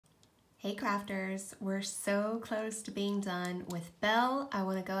Hey crafters, we're so close to being done with Belle. I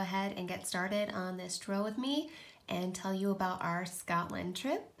want to go ahead and get started on this drill with me and tell you about our Scotland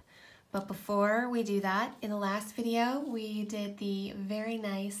trip. But before we do that, in the last video we did the very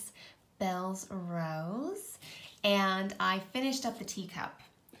nice Belle's Rose and I finished up the teacup.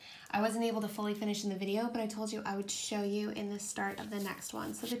 I wasn't able to fully finish in the video, but I told you I would show you in the start of the next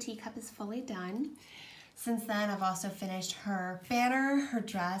one. So the teacup is fully done. Since then, I've also finished her banner, her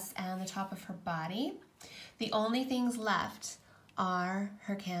dress, and the top of her body. The only things left are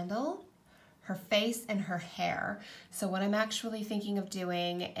her candle, her face, and her hair. So what I'm actually thinking of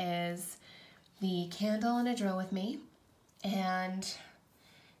doing is the candle and a drill with me, and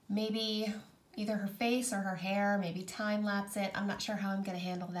maybe either her face or her hair, maybe time lapse it. I'm not sure how I'm gonna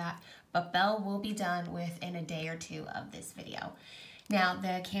handle that, but Belle will be done within a day or two of this video. Now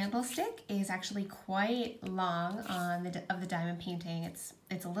the candlestick is actually quite long on the diamond painting.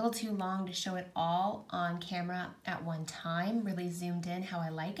 It's a little too long to show it all on camera at one time, really zoomed in how I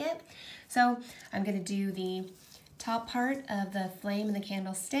like it. So I'm gonna do the top part of the flame and the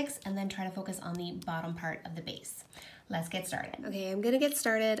candlesticks and then try to focus on the bottom part of the base. Let's get started. Okay, I'm gonna get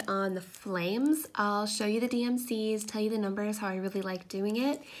started on the flames. I'll show you the DMCs, tell you the numbers, how I really like doing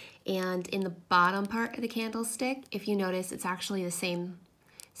it. And in the bottom part of the candlestick, if you notice, it's actually the same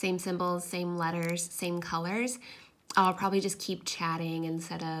symbols, same letters, same colors. I'll probably just keep chatting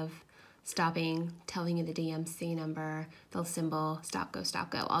instead of stopping, telling you the DMC number, the symbol, stop, go.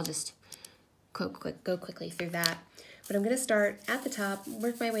 I'll just go quickly through that. But I'm gonna start at the top,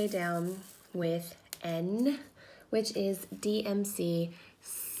 work my way down with N, which is DMC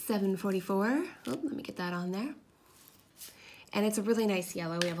 744. Oh, let me get that on there. And it's a really nice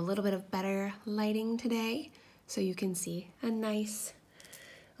yellow. We have a little bit of better lighting today, so you can see a nice,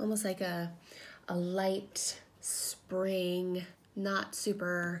 almost like a light spring, not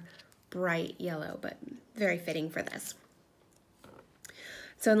super bright yellow, but very fitting for this.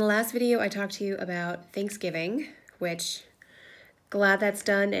 So in the last video, I talked to you about Thanksgiving, which glad that's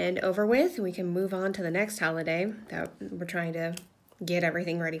done and over with. We can move on to the next holiday that we're trying to get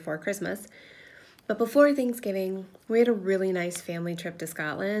everything ready for, Christmas. But before Thanksgiving, we had a really nice family trip to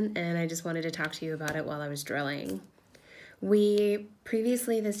Scotland, and I just wanted to talk to you about it while I was drilling. We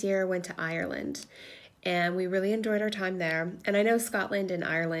previously this year went to Ireland, and we really enjoyed our time there. And I know Scotland and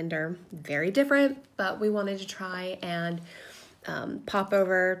Ireland are very different, but we wanted to try and pop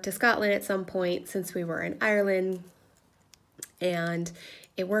over to Scotland at some point since we were in Ireland. And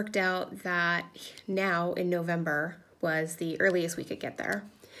it worked out that now in November was the earliest we could get there.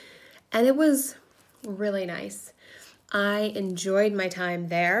 And it was really nice. I enjoyed my time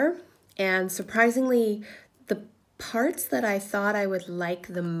there, and surprisingly, the parts that I thought I would like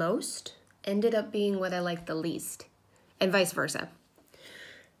the most ended up being what I liked the least, and vice versa.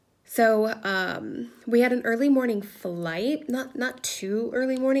 So we had an early morning flight, not too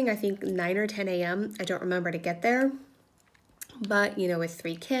early morning, I think 9 or 10 a.m. I don't remember to get there, but you know, with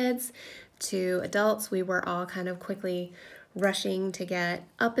 3 kids, 2 adults, we were all kind of quickly rushing to get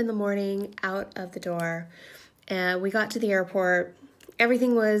up in the morning, out of the door, and we got to the airport.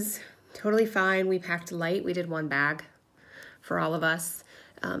 Everything was totally fine. We packed light. We did 1 bag for all of us.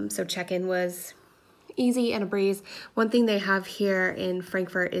 So check-in was easy and a breeze. One thing they have here in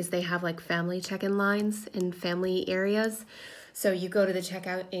Frankfurt is they have like family check-in lines in family areas. So you go to the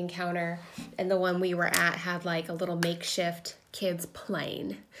checkout-in counter, and the one we were at had like a little makeshift kids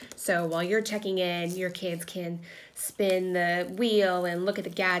plane. So while you're checking in, your kids can spin the wheel and look at the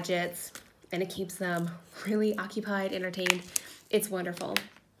gadgets, and it keeps them really occupied, entertained. It's wonderful.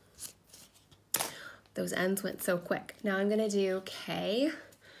 Those ends went so quick. Now I'm gonna do K,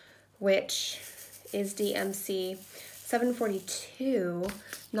 which is DMC 742.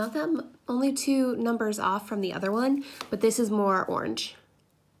 Not that, only 2 numbers off from the other one, but this is more orange.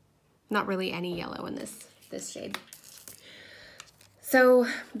 Not really any yellow in this shade. So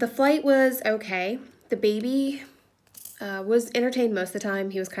the flight was okay. The baby was entertained most of the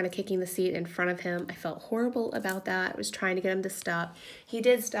time. He was kind of kicking the seat in front of him. I felt horrible about that. I was trying to get him to stop. He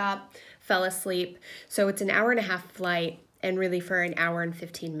did stop, fell asleep. So it's an 1.5-hour flight, and really for an hour and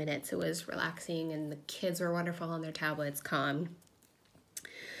 15 minutes, it was relaxing, and the kids were wonderful on their tablets, calm.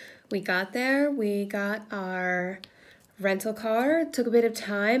 We got there, we got our rental car. It took a bit of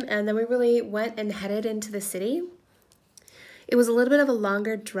time, and then we really went and headed into the city. It was a little bit of a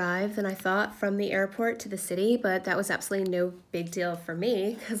longer drive than I thought from the airport to the city, but that was absolutely no big deal for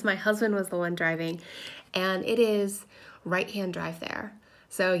me because my husband was the one driving, and it is right-hand drive there.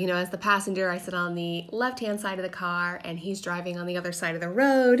 So, you know, as the passenger, I sit on the left-hand side of the car and he's driving on the other side of the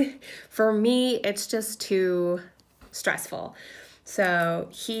road. For me, it's just too stressful. So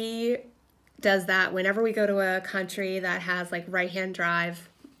he does that whenever we go to a country that has like right-hand drive,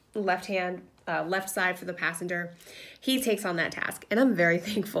 left side for the passenger. He takes on that task, and I'm very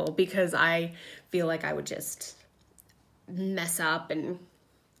thankful because I feel like I would just mess up, and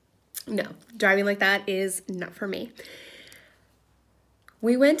no, driving like that is not for me.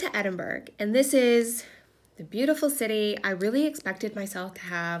 We went to Edinburgh, and this is the beautiful city. I really expected myself to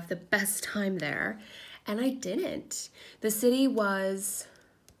have the best time there, and I didn't. The city was,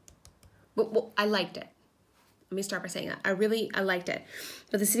 well, I liked it. Let me start by saying that. I liked it.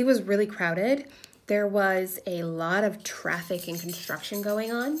 But the city was really crowded. There was a lot of traffic and construction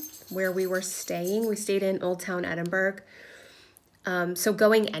going on where we were staying. We stayed in Old Town Edinburgh. So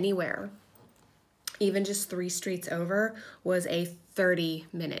going anywhere, even just 3 streets over, was a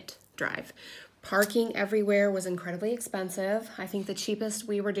 30-minute drive. Parking everywhere was incredibly expensive. I think the cheapest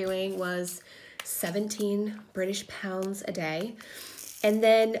we were doing was 17 British pounds a day. And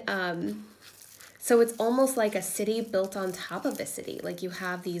then, so it's almost like a city built on top of the city. Like you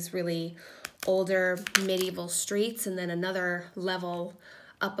have these really older medieval streets and then another level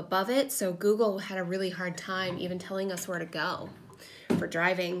up above it. So Google had a really hard time even telling us where to go for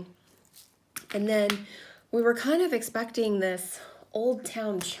driving. And then we were kind of expecting this old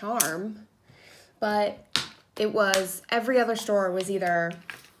town charm, but it was, every other store was either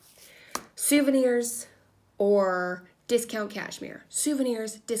souvenirs or discount cashmere.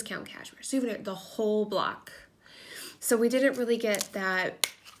 Souvenirs, discount cashmere, souvenir, the whole block. So we didn't really get that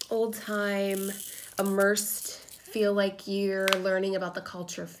old time, immersed, feel like you're learning about the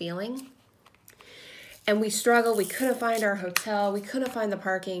culture feeling. And we struggled. We couldn't find our hotel. We couldn't find the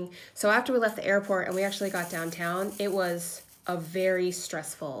parking. So after we left the airport and we actually got downtown, it was a very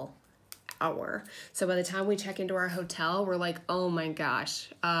stressful hour. So by the time we check into our hotel, we're like, oh my gosh,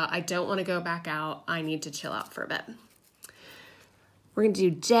 I don't want to go back out. I need to chill out for a bit. We're going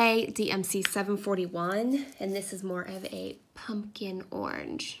to do DMC 741, and this is more of a pumpkin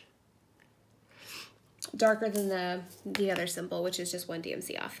orange. Darker than the other symbol, which is just 1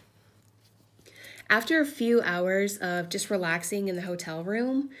 DMC off. After a few hours of just relaxing in the hotel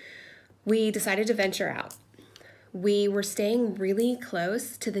room, we decided to venture out. We were staying really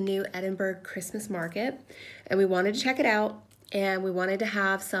close to the new Edinburgh Christmas market, and we wanted to check it out, and we wanted to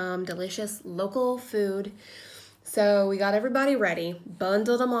have some delicious local food. So we got everybody ready,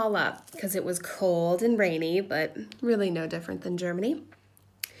 bundled them all up because it was cold and rainy, but really no different than Germany.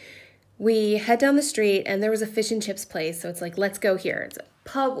 We head down the street, and there was a fish and chips place, so it's like, let's go here. It's a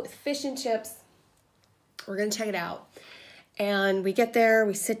pub with fish and chips. We're going to check it out. And we get there,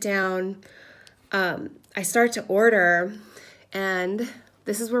 we sit down. I start to order, and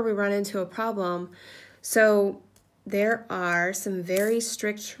this is where we run into a problem. So there are some very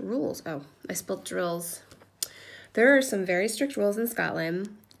strict rules. Oh, I spilled drills. There are some very strict rules in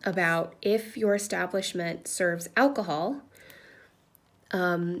Scotland about if your establishment serves alcohol,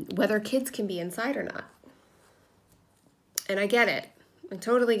 whether kids can be inside or not. And I get it. I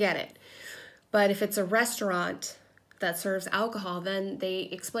totally get it. But if it's a restaurant that serves alcohol, then they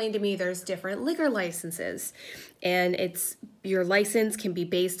explained to me there's different liquor licenses. And your license can be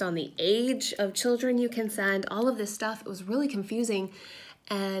based on the age of children you can send, all of this stuff. It was really confusing.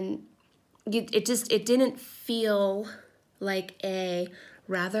 And it didn't feel like a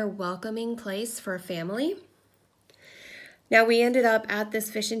rather welcoming place for a family. Now we ended up at this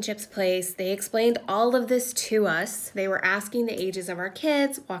fish and chips place. They explained all of this to us. They were asking the ages of our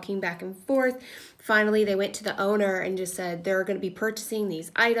kids, walking back and forth. Finally, they went to the owner and just said, they're going to be purchasing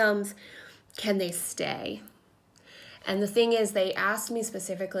these items. Can they stay? And the thing is, they asked me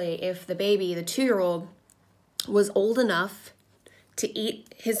specifically if the baby, the 2-year-old, was old enough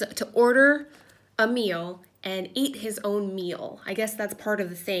to order a meal and eat his own meal. I guess that's part of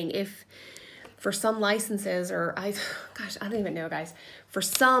the thing. If for some licenses, or I don't even know, guys, for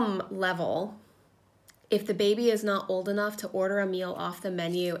some level, if the baby is not old enough to order a meal off the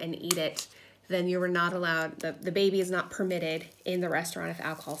menu and eat it, then you are not allowed, the baby is not permitted in the restaurant if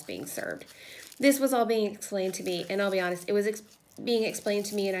alcohol is being served. This was all being explained to me, and I'll be honest, it was being explained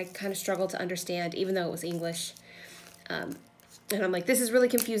to me, and I kind of struggled to understand, even though it was English. And I'm like, this is really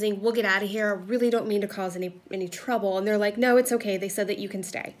confusing. We'll get out of here. I really don't mean to cause any trouble. And they're like, no, it's okay. They said that you can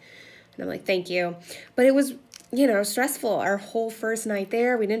stay. And I'm like, thank you. But it was, stressful. Our whole first night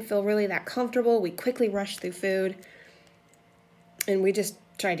there, we didn't feel really that comfortable. We quickly rushed through food, and we just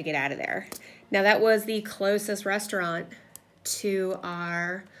tried to get out of there. Now, that was the closest restaurant to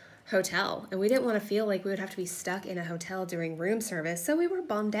our hotel, and we didn't want to feel like we would have to be stuck in a hotel during room service, so we were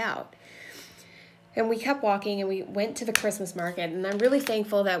bummed out. And we kept walking, and we went to the Christmas market, and I'm really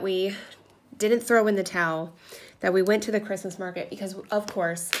thankful that we didn't throw in the towel. that we went to the Christmas market because, of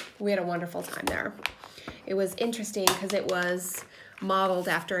course, we had a wonderful time there. It was interesting because it was modeled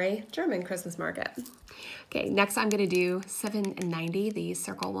after a German Christmas market. Okay, next I'm going to do 790, the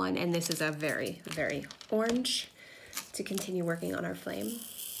circle one, and this is a very, very orange to continue working on our flame.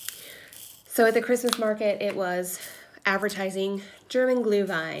 So at the Christmas market, it was advertising German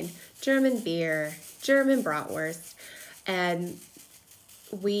Glühwein, German beer, German bratwurst, and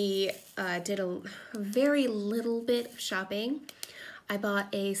we did a very little bit of shopping. I bought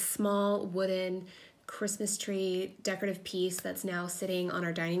a small wooden Christmas tree decorative piece that's now sitting on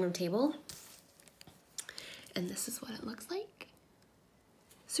our dining room table. And this is what it looks like.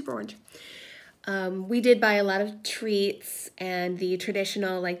 Super orange. We did buy a lot of treats and the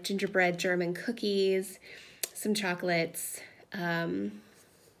traditional like gingerbread German cookies, some chocolates,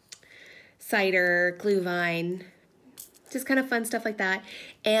 cider, Glühwein, just kind of fun stuff like that.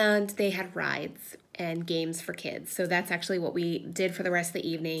 And they had rides and games for kids. So that's actually what we did for the rest of the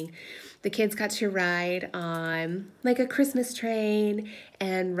evening. The kids got to ride on like a Christmas train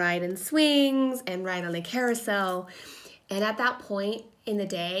and ride in swings and ride on a carousel. And at that point in the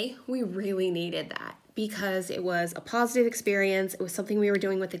day, we really needed that because it was a positive experience. It was something we were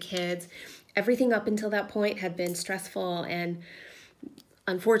doing with the kids. Everything up until that point had been stressful and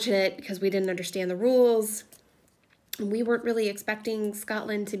unfortunate because we didn't understand the rules. We weren't really expecting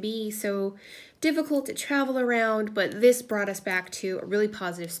Scotland to be so difficult to travel around, but this brought us back to a really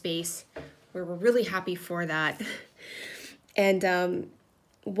positive space where we're really happy for that. And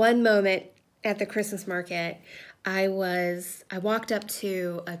one moment at the Christmas market, I walked up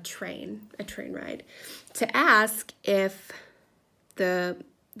to a train ride to ask if the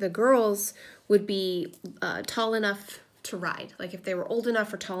girls would be tall enough to ride, like if they were old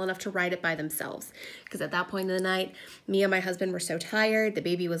enough or tall enough to ride it by themselves. Because at that point in the night, me and my husband were so tired, the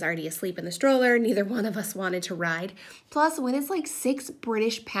baby was already asleep in the stroller, neither one of us wanted to ride. Plus, when it's like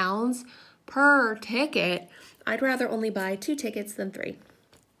 £6 per ticket, I'd rather only buy 2 tickets than 3.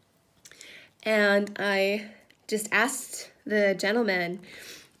 And I just asked the gentleman,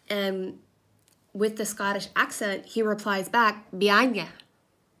 and with the Scottish accent, he replies back, "Bianya.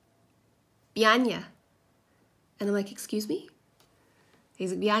 Bianya." And I'm like, "Excuse me?"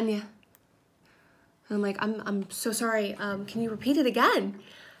 He's like, "Bianya." And I'm like, I'm so sorry. Can you repeat it again?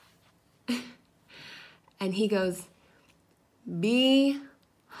 And he goes, "Behind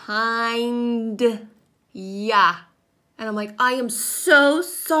ya." And I'm like, "I am so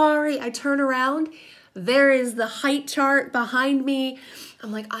sorry." I turn around. There is the height chart behind me.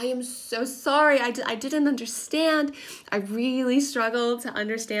 I'm like, "I am so sorry. I didn't understand." I really struggled to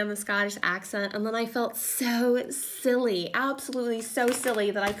understand the Scottish accent. And then I felt so silly, absolutely so silly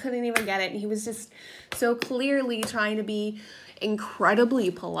that I couldn't even get it. And he was just so clearly trying to be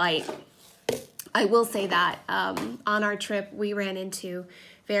incredibly polite. I will say that on our trip, we ran into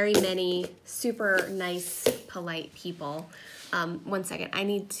very many super nice, polite people. One second,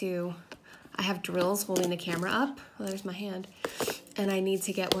 I have drills holding the camera up. Well, there's my hand. And I need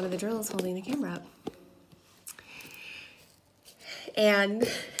to get one of the drills holding the camera up. And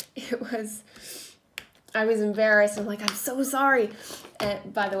I was embarrassed. I'm like, "I'm so sorry."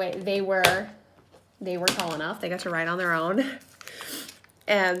 And by the way, they were tall enough. They got to ride on their own.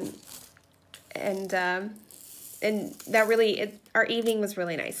 And that really, our evening was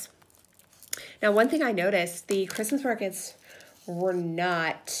really nice. Now, one thing I noticed, the Christmas markets were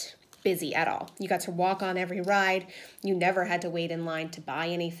not busy at all. You got to walk on every ride. You never had to wait in line to buy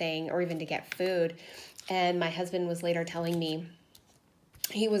anything or even to get food. And my husband was later telling me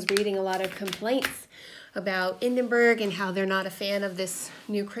he was reading a lot of complaints about Edinburgh and how they're not a fan of this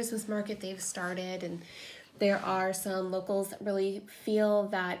new Christmas market they've started. And there are some locals that really feel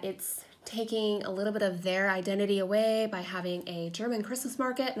that it's taking a little bit of their identity away by having a German Christmas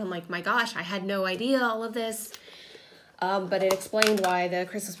market. And I'm like, my gosh, I had no idea all of this. But it explained why the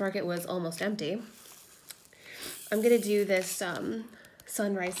Christmas market was almost empty. I'm going to do this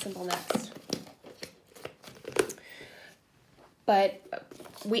sunrise symbol next. But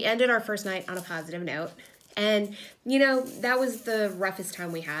we ended our first night on a positive note. And, you know, that was the roughest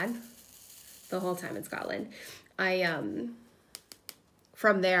time we had the whole time in Scotland.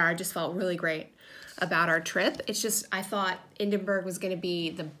 From there, I just felt really great about our trip. It's just, I thought Edinburgh was going to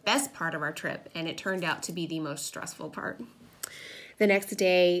be the best part of our trip, and it turned out to be the most stressful part. The next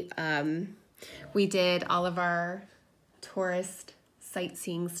day, we did all of our tourist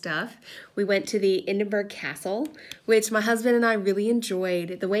sightseeing stuff. We went to the Edinburgh Castle, which my husband and I really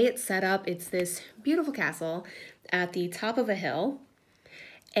enjoyed. The way it's set up, it's this beautiful castle at the top of a hill,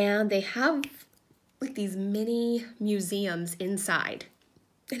 and they have like these mini museums inside.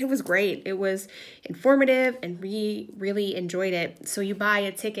 And it was great. It was informative and we really enjoyed it. So you buy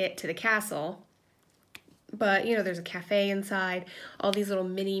a ticket to the castle, but you know, there's a cafe inside, all these little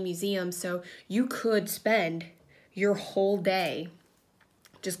mini museums. So you could spend your whole day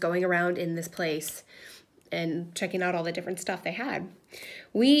just going around in this place and checking out all the different stuff they had.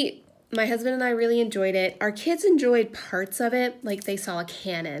 My husband and I really enjoyed it. Our kids enjoyed parts of it, like they saw a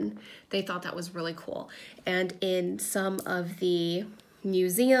cannon. They thought that was really cool. And in some of the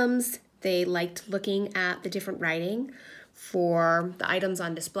museums, they liked looking at the different writing for the items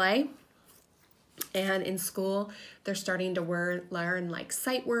on display. And in school, they're starting to learn like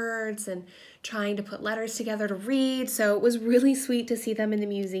sight words and trying to put letters together to read. So it was really sweet to see them in the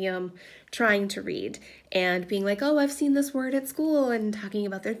museum trying to read and being like, oh, I've seen this word at school, and talking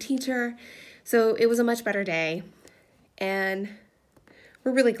about their teacher. So it was a much better day and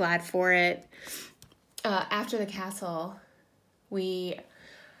we're really glad for it. After the castle, we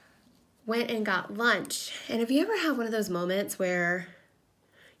went and got lunch. And have you ever had one of those moments where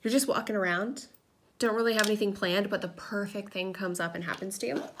you're just walking around, don't really have anything planned, but the perfect thing comes up and happens to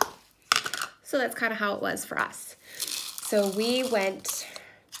you? So that's kind of how it was for us. So we went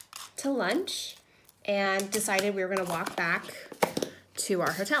to lunch and decided we were going to walk back to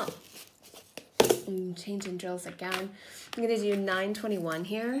our hotel. I'm changing drills again. I'm going to do 921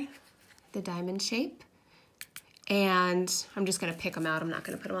 here, the diamond shape. And I'm just going to pick them out. I'm not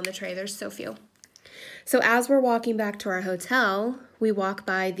going to put them on the tray. There's so few. So as we're walking back to our hotel, we walk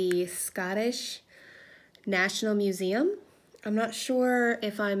by the Scottish National Museum. I'm not sure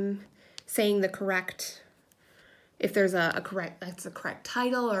if I'm saying the correct, if there's that's a correct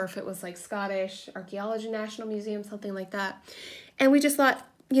title, or if it was like Scottish Archaeology National Museum, something like that. And we just thought,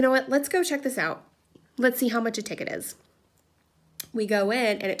 you know what, let's go check this out. Let's see how much a ticket is. We go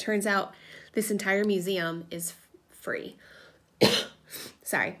in and it turns out this entire museum is free.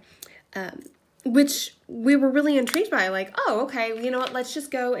 Sorry. Which we were really intrigued by, like, oh, okay, you know what, let's just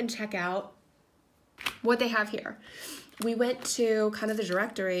go and check out what they have here. We went to kind of the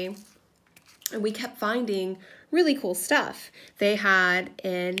directory and we kept finding really cool stuff. They had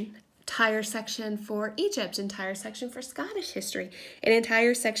an entire section for Egypt, entire section for Scottish history, an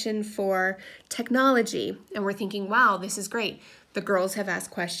entire section for technology. And we're thinking, wow, this is great. The girls have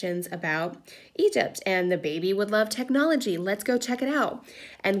asked questions about Egypt and the baby would love technology. Let's go check it out.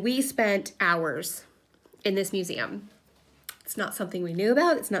 And we spent hours in this museum. It's not something we knew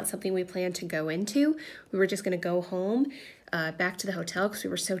about. It's not something we planned to go into. We were just going to go home, back to the hotel because we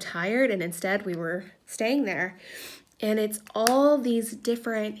were so tired, and instead we were staying there. And it's all these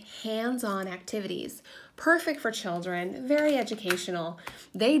different hands-on activities, perfect for children, very educational.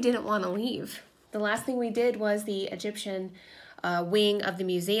 They didn't want to leave. The last thing we did was the Egyptian wing of the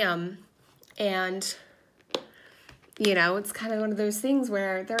museum, and you know, it's kind of one of those things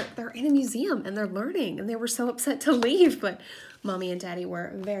where they're in a museum and they're learning, and they were so upset to leave, but Mommy and Daddy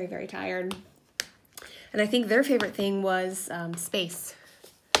were very, very tired. And I think their favorite thing was space.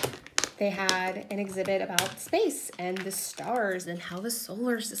 They had an exhibit about space and the stars and how the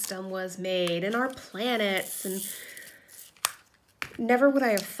solar system was made and our planets, and never would I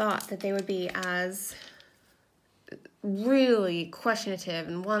have thought that they would be as really questionative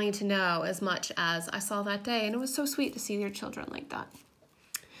and wanting to know as much as I saw that day. And it was so sweet to see their children like that.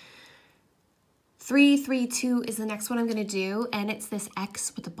 332 is the next one I'm going to do, and it's this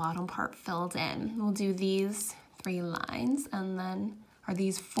X with the bottom part filled in. We'll do these 3 lines, and then are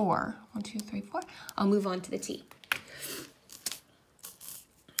these 4? 1, 2, 3, 4. I'll move on to the T.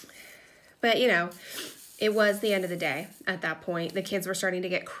 But you know, it was the end of the day at that point. The kids were starting to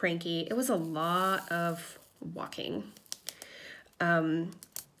get cranky. It was a lot of walking.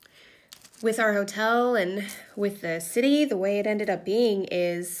 With our hotel and with the city, the way it ended up being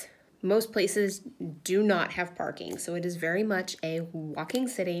is most places do not have parking. So it is very much a walking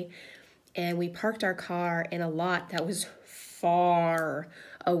city. And we parked our car in a lot that was far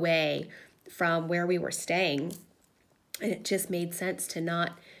away from where we were staying. And it just made sense to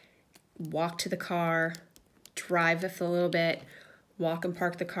not walk to the car, drive a little bit, walk and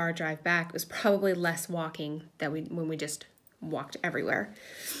park the car, drive back. It was probably less walking than when we just walked everywhere.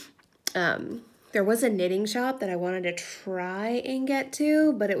 There was a knitting shop that I wanted to try and get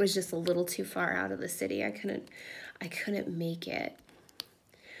to, but it was just a little too far out of the city. I couldn't make it.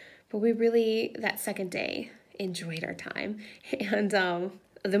 But we really, that second day, enjoyed our time. And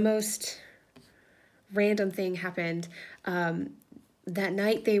the most random thing happened. That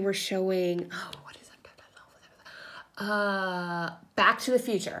night they were showing, Back to the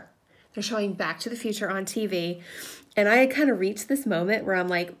Future. They're showing Back to the Future on TV. And I kind of reached this moment where I'm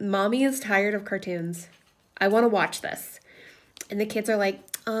like, Mommy is tired of cartoons. I want to watch this. And the kids are like,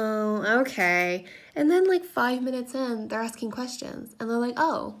 Oh, okay. And then like 5 minutes in, they're asking questions. And they're like,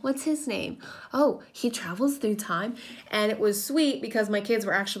 oh, what's his name? Oh, he travels through time. And it was sweet because my kids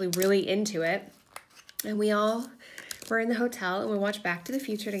were actually really into it. And we all were in the hotel and we watched Back to the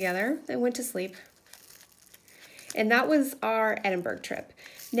Future together and went to sleep. And that was our Edinburgh trip.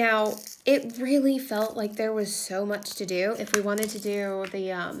 Now, it really felt like there was so much to do. If we wanted to do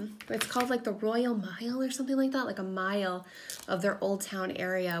the, it's called like the Royal Mile or something like that, like a mile of their Old Town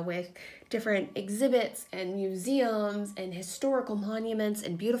area with different exhibits and museums and historical monuments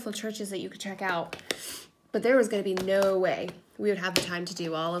and beautiful churches that you could check out. But there was going to be no way we would have the time to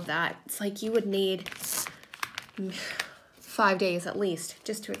do all of that. It's like you would need 5 days at least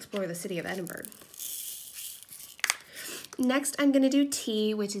just to explore the city of Edinburgh. Next, I'm going to do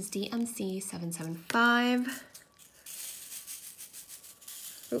tea, which is DMC 775.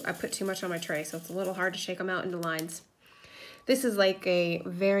 Oh, I put too much on my tray, so it's a little hard to shake them out into lines. This is like a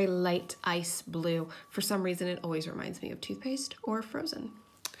very light ice blue. For some reason, it always reminds me of toothpaste or Frozen.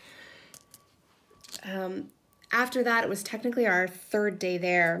 After that, it was technically our third day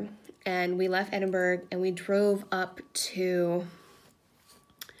there, and we left Edinburgh and we drove up to,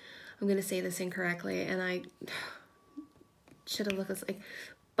 I'm going to say this incorrectly, and I should have looked this like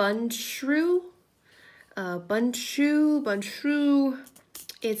Bunshrew.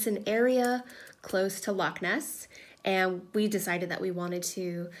 It's an area close to Loch Ness, and we decided that we wanted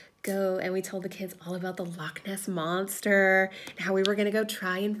to go, and we told the kids all about the Loch Ness Monster and how we were going to go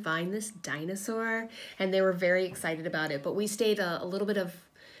try and find this dinosaur, and they were very excited about it. But we stayed a little bit of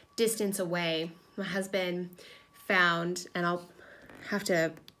distance away. My husband found, and I'll have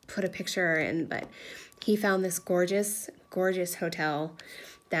to put a picture in, but he found this gorgeous hotel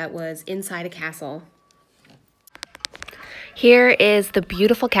that was inside a castle. Here is the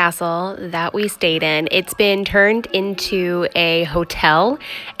beautiful castle that we stayed in. It's been turned into a hotel,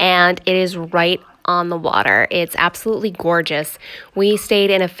 and it is right on the water. It's absolutely gorgeous. We stayed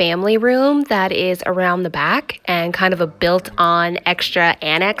in a family room that is around the back and kind of a built-on extra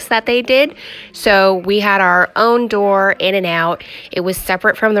annex that they did. So we had our own door in and out. It was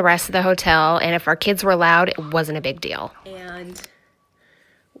separate from the rest of the hotel, and if our kids were allowed, it wasn't a big deal. And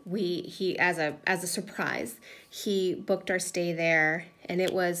he as a surprise, he booked our stay there, and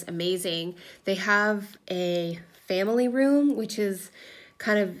it was amazing. They have a family room which is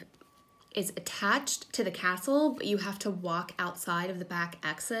attached to the castle, but you have to walk outside of the back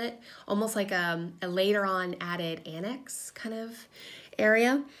exit, almost like a later on added annex kind of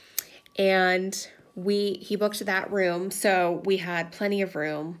area. And he booked that room, so we had plenty of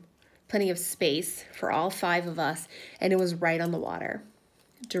room, plenty of space for all 5 of us, and it was right on the water,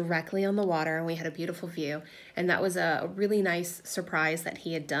 directly on the water, and we had a beautiful view. And that was a really nice surprise that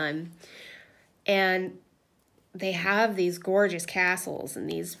he had done. And they have these gorgeous castles and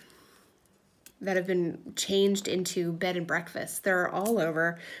these that have been changed into bed and breakfasts. They're all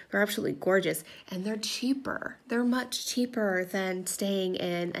over. They're absolutely gorgeous, and they're cheaper. They're much cheaper than staying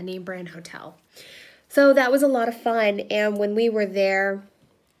in a name brand hotel. So that was a lot of fun. And when we were there,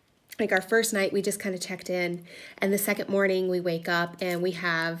 like our first night, we just kind of checked in, and the second morning we wake up and we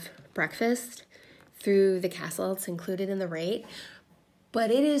have breakfast through the castle. It's included in the rate. But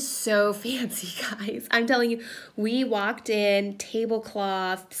it is so fancy, guys. I'm telling you, we walked in,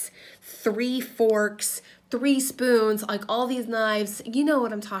 tablecloths, 3 forks, 3 spoons, like all these knives. You know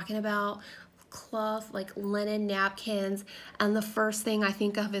what I'm talking about. Cloth, like linen napkins. And the first thing I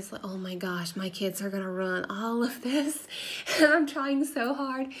think of is, like, oh my gosh, my kids are gonna run all of this. And I'm trying so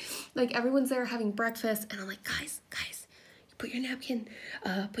hard. Like, everyone's there having breakfast, and I'm like, guys, put your napkin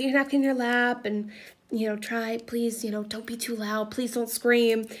in your lap, and try, please, don't be too loud. Please don't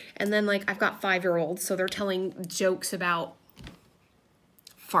scream. And then, like, I've got 5-year-olds, so they're telling jokes about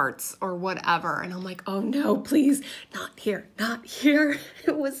farts or whatever. And I'm like, oh no, please, not here, not here.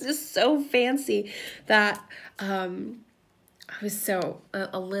 It was just so fancy that I was so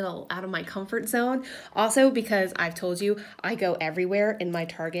a little out of my comfort zone. Also, because I've told you, I go everywhere in my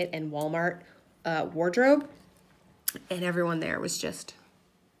Target and Walmart wardrobe, and everyone there was just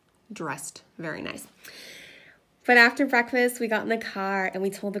dressed very nice. But after breakfast, we got in the car and we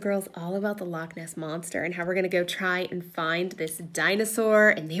told the girls all about the Loch Ness Monster and how we're going to go try and find this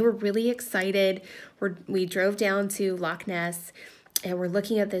dinosaur, and they were really excited. We drove down to Loch Ness, and we're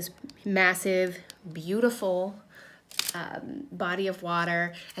looking at this massive, beautiful body of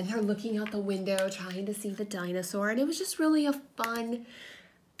water, and they're looking out the window trying to see the dinosaur, and it was just really a fun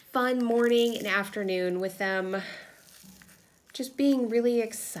morning and afternoon with them just being really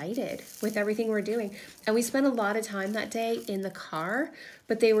excited with everything we're doing. And we spent a lot of time that day in the car,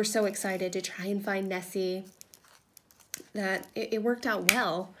 but they were so excited to try and find Nessie. that it worked out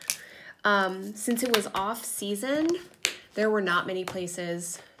well. Since it was off season, there were not many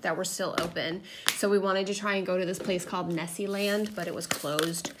places that were still open. So we wanted to try and go to this place called Nessyland, but it was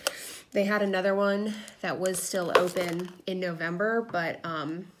closed. They had another one that was still open in November, but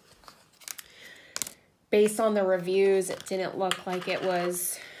based on the reviews, it didn't look like it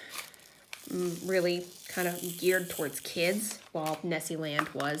was really kind of geared towards kids, while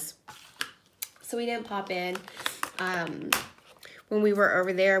Nessyland was. So we didn't pop in. When we were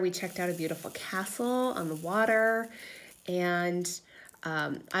over there, we checked out a beautiful castle on the water, and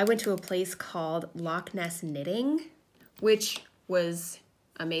I went to a place called Loch Ness Knitting, which was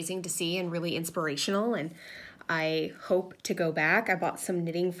amazing to see and really inspirational, and I hope to go back. I bought some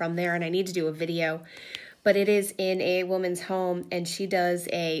knitting from there, and I need to do a video, but it is in a woman's home, and she does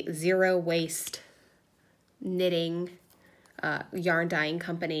a zero waste knitting yarn dyeing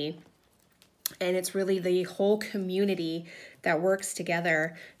company, and it's really the whole community that works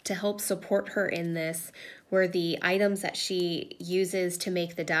together to help support her in this, where the items that she uses to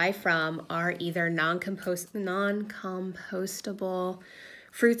make the dye from are either non-compostable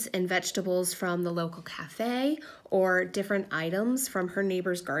fruits and vegetables from the local cafe or different items from her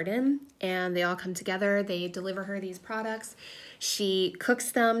neighbor's garden, and they all come together. They deliver her these products. She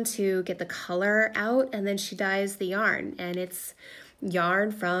cooks them to get the color out, and then she dyes the yarn, and it's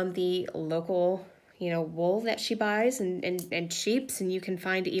yarn from the local, wool that she buys and sheeps, and you can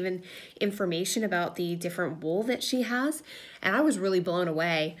find even information about the different wool that she has. And I was really blown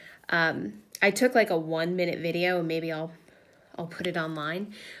away. I took like a 1-minute video, and maybe I'll put it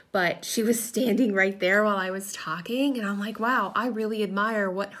online, but she was standing right there while I was talking, and I'm like, wow, I really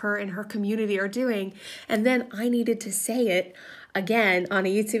admire what her and her community are doing. And then I needed to say it again on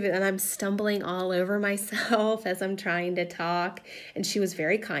a YouTube, and I'm stumbling all over myself as I'm trying to talk, and she was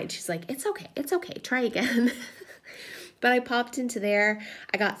very kind. She's like, it's okay, try again. But I popped into there.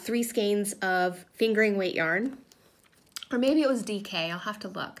 I got 3 skeins of fingering weight yarn, or maybe it was DK, I'll have to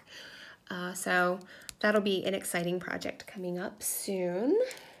look. So that'll be an exciting project coming up soon.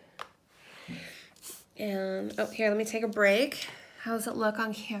 And, oh, here, let me take a break. How does it look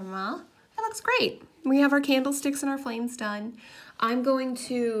on camera? That looks great. We have our candlesticks and our flames done. I'm going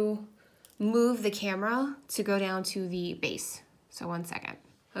to move the camera to go down to the base. So 1 second.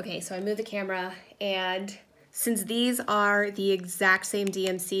 Okay, so I moved the camera, and since these are the exact same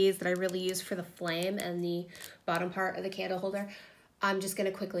DMCs that I really use for the flame and the bottom part of the candle holder, I'm just gonna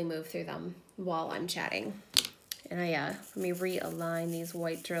quickly move through them while I'm chatting. And let me realign these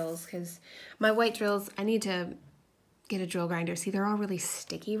white drills, because my white drills, I need to get a drill grinder. See, they're all really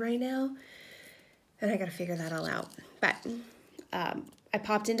sticky right now, and I gotta figure that all out. But I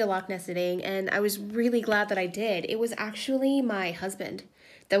popped into Loch Ness Knitting, and I was really glad that I did. It was actually my husband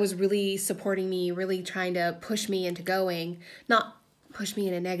that was really supporting me, really trying to push me into going. Not push me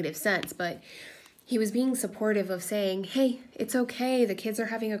in a negative sense, but he was being supportive of saying, hey, it's okay, the kids are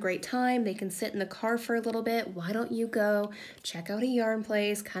having a great time, they can sit in the car for a little bit, why don't you go check out a yarn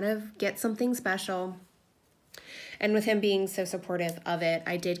place, kind of get something special. And with him being so supportive of it,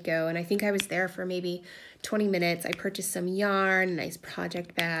 I did go, and I think I was there for maybe 20 minutes. I purchased some yarn, a nice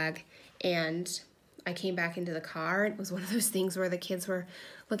project bag, and I came back into the car. It was one of those things where the kids were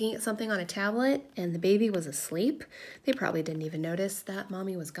looking at something on a tablet, and the baby was asleep. They probably didn't even notice that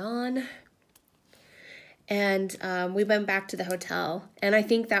mommy was gone. And we went back to the hotel, and I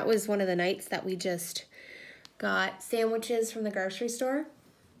think that was one of the nights that we just got sandwiches from the grocery store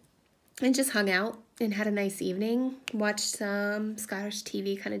and just hung out and had a nice evening, watched some Scottish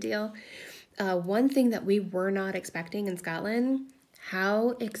TV kind of deal. One thing that we were not expecting in Scotland,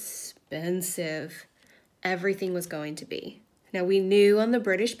 how expensive everything was going to be. Now, we knew on the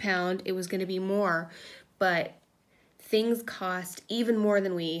British pound it was going to be more, but things cost even more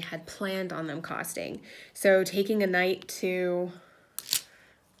than we had planned on them costing. So taking a night to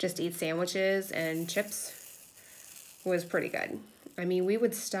just eat sandwiches and chips was pretty good. I mean, we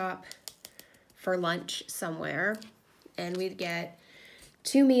would stop for lunch somewhere, and we'd get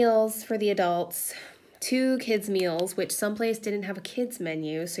 2 meals for the adults, 2 kids meals, which someplace didn't have a kids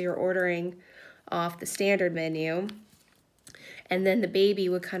menu, so you're ordering off the standard menu. And then the baby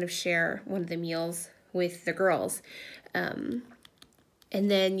would kind of share one of the meals with the girls. And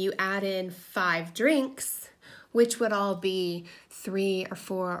then you add in 5 drinks, which would all be 3 or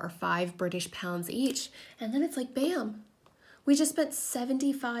 4 or 5 British pounds each. And then it's like, bam, we just spent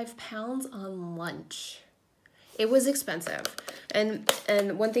 75 pounds on lunch. It was expensive. And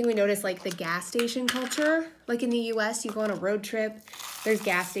one thing we noticed, like the gas station culture, like in the US, you go on a road trip, there's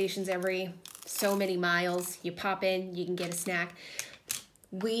gas stations every so many miles. You pop in, you can get a snack.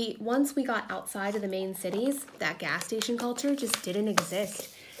 once we got outside of the main cities, that gas station culture just didn't exist.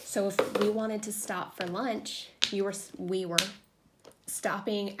 So if we wanted to stop for lunch, we were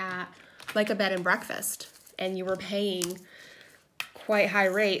stopping at like a bed and breakfast, and you were paying quite high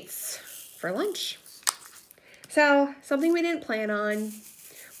rates for lunch. So something we didn't plan on.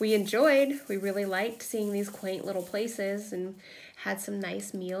 We enjoyed. We really liked seeing these quaint little places and had some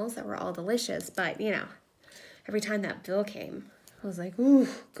nice meals that were all delicious. But, you know, every time that bill came, I was like, ooh,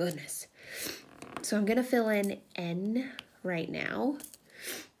 goodness. So I'm going to fill in N right now.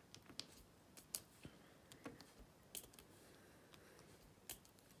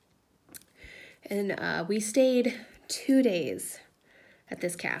 And we stayed 2 days at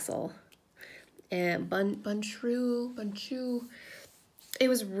this castle. And Bunchu. It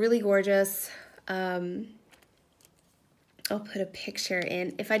was really gorgeous. I'll put a picture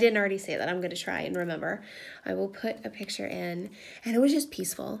in. If I didn't already say that, I'm going to try and remember. I will put a picture in. And it was just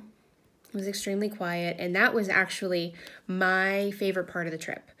peaceful. It was extremely quiet. And that was actually my favorite part of the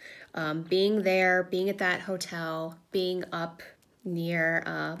trip. Being there, being at that hotel, being up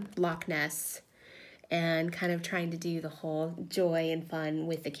near Loch Ness, and kind of trying to do the whole joy and fun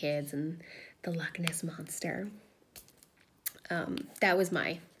with the kids and the Loch Ness monster. That was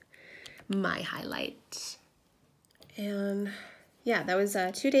my highlight. And yeah, that was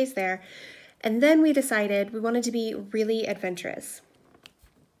 2 days there. And then we decided we wanted to be really adventurous.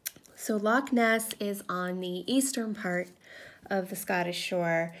 So Loch Ness is on the eastern part of the Scottish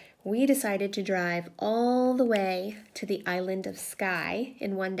shore. We decided to drive all the way to the island of Skye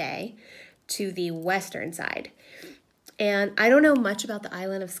in one day, to the western side. And I don't know much about the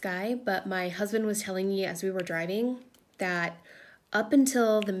island of Skye, but my husband was telling me as we were driving that up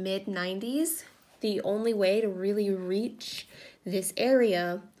until the mid-90s, the only way to really reach this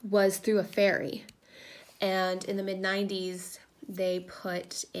area was through a ferry. And in the mid-90s, they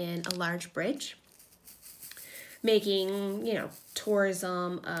put in a large bridge, making, you know,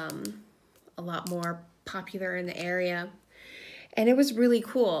 tourism a lot more popular in the area. And it was really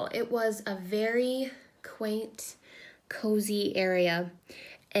cool. It was a very quaint, cozy area.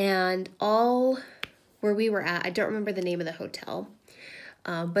 And all where we were at, I don't remember the name of the hotel,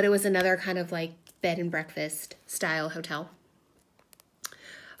 but it was another kind of like bed and breakfast style hotel.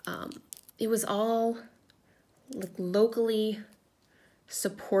 It was all like locally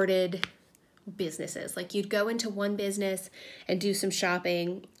supported businesses. Like you'd go into one business and do some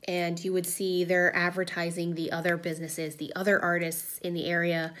shopping, and you would see they're advertising the other businesses, the other artists in the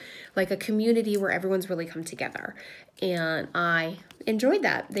area, like a community where everyone's really come together. And I enjoyed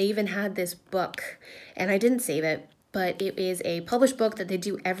that. They even had this book, and I didn't save it, but it is a published book that they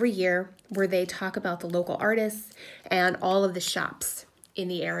do every year where they talk about the local artists and all of the shops in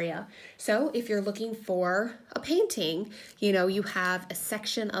the area. So if you're looking for a painting, you know, you have a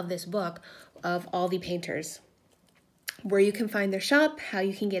section of this book of all the painters, where you can find their shop, how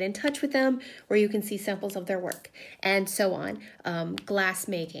you can get in touch with them, where you can see samples of their work, and so on. Glass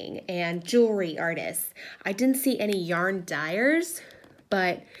making and jewelry artists. I didn't see any yarn dyers,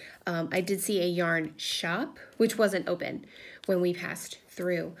 but I did see a yarn shop, which wasn't open when we passed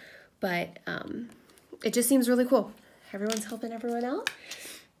through. But it just seems really cool. Everyone's helping everyone out.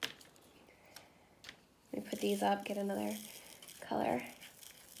 Let me put these up, get another color.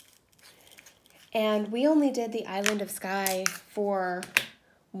 And we only did the island of Skye for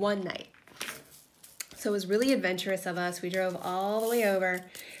one night. So it was really adventurous of us. We drove all the way over,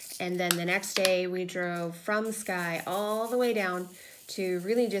 and then the next day we drove from Skye all the way down to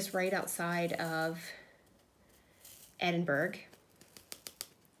really just right outside of Edinburgh.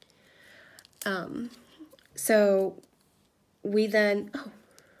 So we then, oh,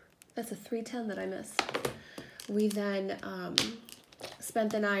 that's a 310 that I missed. We then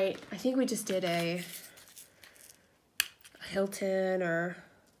spent the night, I think we just did a Hilton or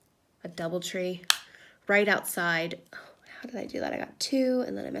a DoubleTree right outside. Oh, how did I do that? I got 2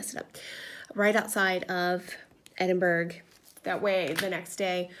 and then I messed it up. Right outside of Edinburgh. That way the next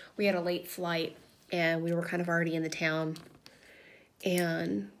day we had a late flight and we were kind of already in the town,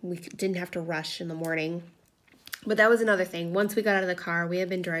 and we didn't have to rush in the morning. But that was another thing. Once we got out of the car, we had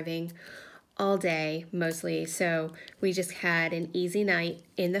been driving all day mostly, so we just had an easy night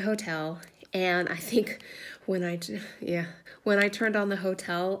in the hotel. And I think when I turned on the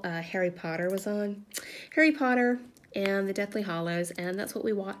hotel, Harry Potter was on. Harry Potter and the Deathly Hallows, and that's what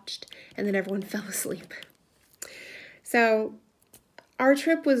we watched, and then everyone fell asleep. So our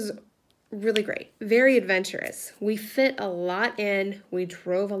trip was really great, very adventurous. We fit a lot in, we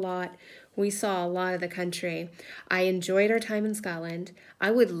drove a lot, we saw a lot of the country. I enjoyed our time in Scotland.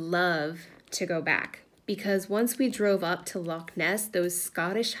 I would love to go back, because once we drove up to Loch Ness, those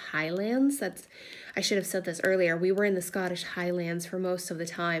Scottish Highlands, I should have said this earlier, we were in the Scottish Highlands for most of the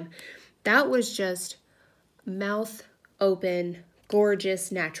time. That was just mouth open,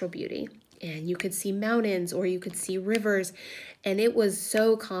 gorgeous natural beauty. And you could see mountains or you could see rivers. And it was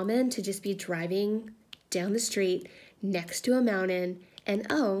so common to just be driving down the street next to a mountain and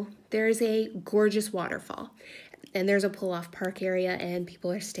oh, there's a gorgeous waterfall. And there's a pull-off park area and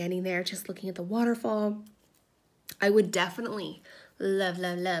people are standing there just looking at the waterfall. I would definitely love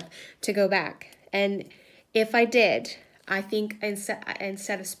to go back. And if I did, I think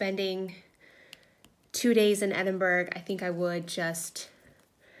instead of spending 2 days in Edinburgh, I think I would just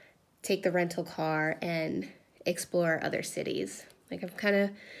take the rental car and explore other cities. Like I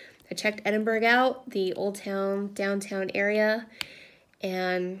checked Edinburgh out, the old town, downtown area,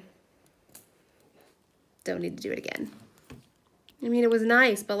 and don't need to do it again. I mean, it was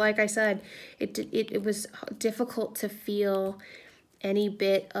nice, but like I said, it was difficult to feel any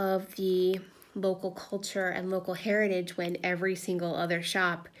bit of the local culture and local heritage when every single other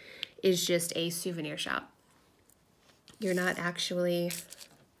shop is just a souvenir shop. You're not actually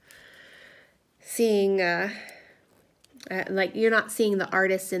seeing, you're not seeing the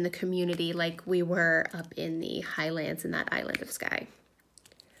artists in the community like we were up in the Highlands in that island of Skye.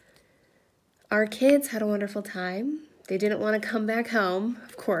 Our kids had a wonderful time. They didn't want to come back home,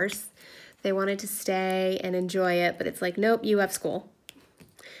 of course. They wanted to stay and enjoy it, but it's like, nope, you have school.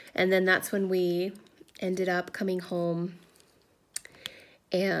 And then that's when we ended up coming home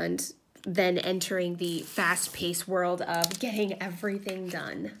and then entering the fast-paced world of getting everything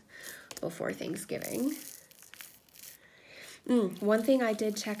done before Thanksgiving. One thing I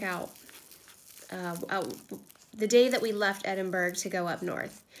did check out, the day that we left Edinburgh to go up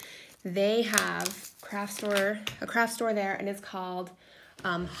north, they have a craft store there, and it's called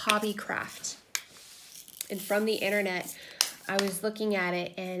Hobby Craft. And from the internet, I was looking at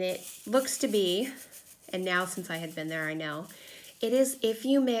it, and it looks to be, and now since I had been there, I know, it is if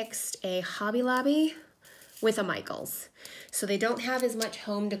you mixed a Hobby Lobby with a Michaels. So they don't have as much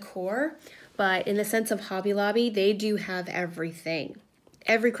home decor, but in the sense of Hobby Lobby, they do have everything.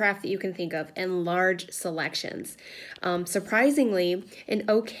 Every craft that you can think of and large selections. Surprisingly, an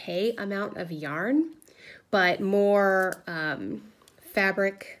okay amount of yarn, but more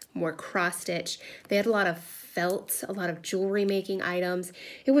fabric, more cross stitch. They had a lot of felt, a lot of jewelry making items.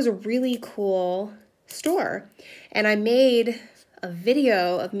 It was a really cool store. And I made a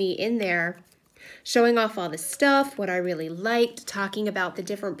video of me in there showing off all the stuff, what I really liked, talking about the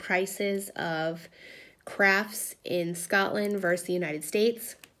different prices of crafts in Scotland versus the United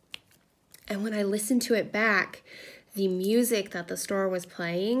States. And when I listened to it back, the music that the store was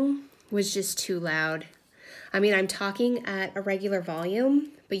playing was just too loud. I mean, I'm talking at a regular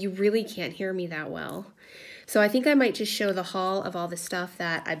volume, but you really can't hear me that well. So I think I might just show the haul of all the stuff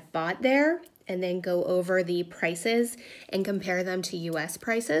that I bought there and then go over the prices and compare them to US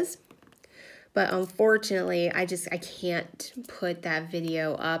prices. But unfortunately, I can't put that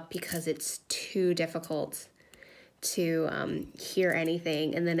video up because it's too difficult to hear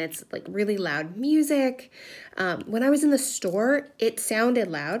anything. And then it's like really loud music. When I was in the store, it sounded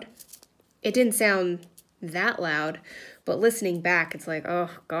loud. It didn't sound that loud, but listening back, it's like, oh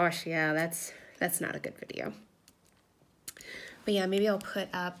gosh, yeah, that's not a good video. But yeah, maybe I'll put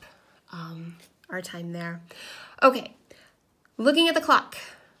up our time there. Okay, looking at the clock.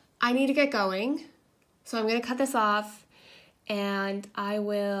 I need to get going, so I'm gonna cut this off and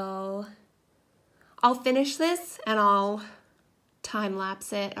I'll finish this and I'll time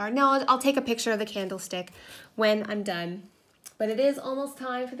lapse it, or no, I'll take a picture of the candlestick when I'm done. But it is almost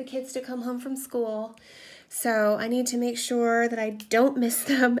time for the kids to come home from school, so I need to make sure that I don't miss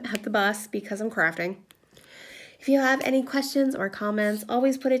them at the bus because I'm crafting. If you have any questions or comments,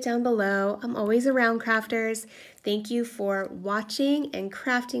 always put it down below. I'm always around, crafters. Thank you for watching and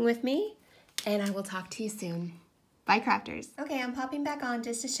crafting with me, and I will talk to you soon. Bye, crafters. Okay, I'm popping back on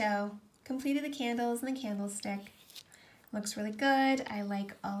just to show. Completed the candles and the candlestick. Looks really good. I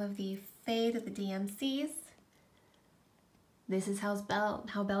like all of the fade of the DMCs. This is how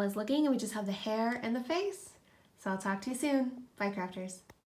Belle is looking, and we just have the hair and the face. So I'll talk to you soon. Bye, crafters.